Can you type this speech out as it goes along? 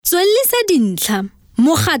Tswellisa dintlha.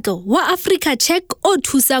 Mokgatlo wa Africa Check o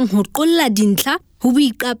thusang ho qolla dintlha ho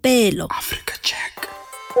boiqapelo. Africa Check.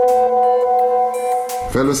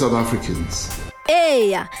 Fellow South Africans.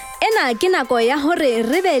 Eya, ena ke nako ya hore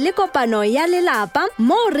re be le kopano ya lelapa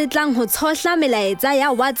moo re tlang ho tshohla melaetsa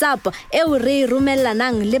ya WhatsApp eo re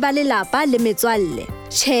romellanang le ba lelapa le metswalle.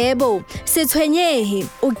 Chebo, se tshwenyehe,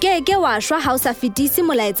 o keke wa shwa ha o sa fetisi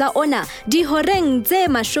molaetsa ona dihoreng tse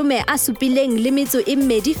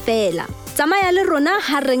 72 fela. Tsamaya le rona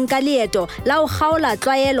ha re nka leeto la ho kgaola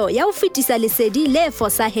tlwaelo ya ho fetisa lesedi le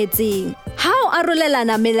fosahetseng. Ha o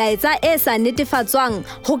arolelana melaetsa e sa netefatswang,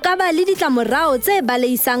 ho ka ba le ditlamorao tse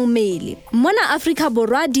baleisang mmele. Mona Afrika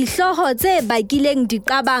Borwa dihloho tse bakileng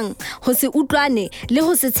diqabang, ho se utlwane le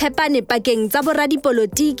ho se tshepane pakeng tsa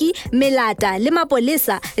boradipolotiki, melata le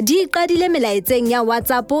mapolesa di qadile melaetseng ya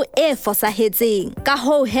WhatsApp e fosahetseng. Ka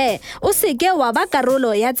hoo o se ke wa ba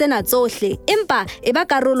karolo ya tsena tsohle, empa e ba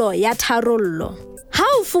karolo ya tharollo. Ha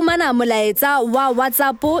o fumana molaetsa wa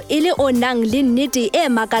WhatsApp e le o nang le nnete e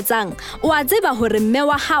makatsang, o a tseba hore mme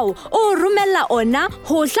wa hao o romella ona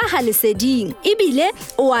ho hlaha leseding. Ebile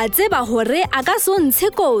o a tseba hore a ka se ntshe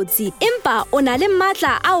kotsi, empa o na le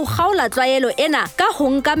matla a ho kgaola tlwaelo ena ka ho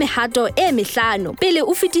nka mehato e 5 pele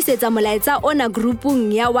o fetisetsa molaetsa ona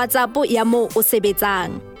groupung ya WhatsApp ya moo o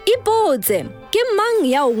sebetsang. Ipotse, ke mang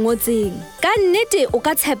ya o ngotseng? Ka nnete o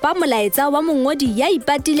ka tshepa molaetsa wa mongodi ya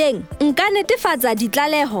ipatileng? Nka netefatsa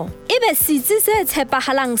ditlaleho. Ebe setsi se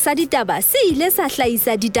tshepahalang sa ditaba se ile sa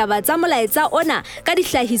hlahisa ditaba tsa molaetsa ona ka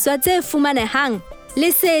dihlahiswa tse fumanehang.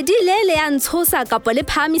 Lesedi le a ntshosa kapa le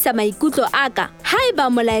phahamisa maikutlo aka. Haeba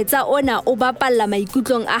molaetsa ona o bapalla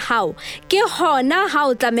maikutlong a hao, ke hona ha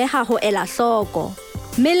o tlameha ho ela hloko.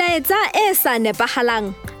 Melaetsa e sa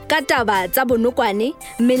nepahalang ka taba tsa bonokwane,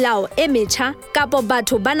 melao e metjha kapo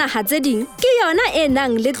batho ba naha tse ding ke yona e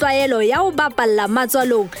nang le tlwaelo ya ho bapalla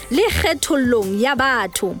matswalong le kgethollong ya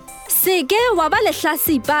batho. Seke wa ba le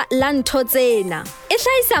hlasipa la ntho tsena. E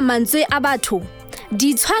hlahisa mantswe a batho,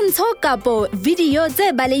 ditshwantsho kapo video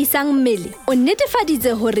tse baleisang mmele. O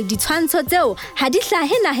netefaditse hore ditshwantsho tseo ha di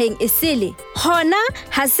hlahe naheng e sele. Hona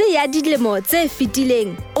ha se ya dilemo tse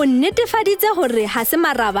fetileng. O netefaditse hore ha se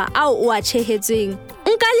maraba ao o a tshehetsweng.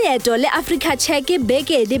 Nka leeto le Africa Check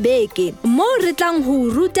beke le beke, moo re tlang ho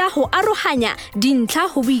ruta ho arohanya dintlha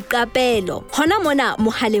ho boiqapelo hona mona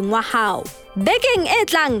mohaleng wa hao. Bekeng e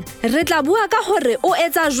tlang re tla bua ka hore o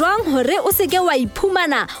etsa jwang hore o seke wa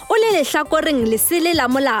iphumana o le lehlakoreng lesele la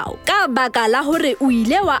molao ka baka la hore o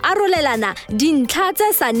ile wa arolelana dintlha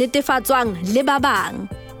tse sa netefatswang le ba bang.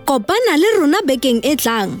 Kopana le rona bekeng e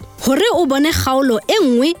tlang hore o bone kgaolo e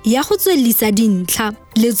nngwe ya go tswellisa dintlha.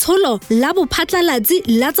 Letsholo la bophatlalatsi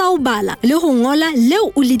la tsa ho bala le ho ngola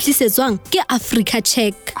leo o le tlisetswang ke Africa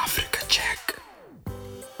Check.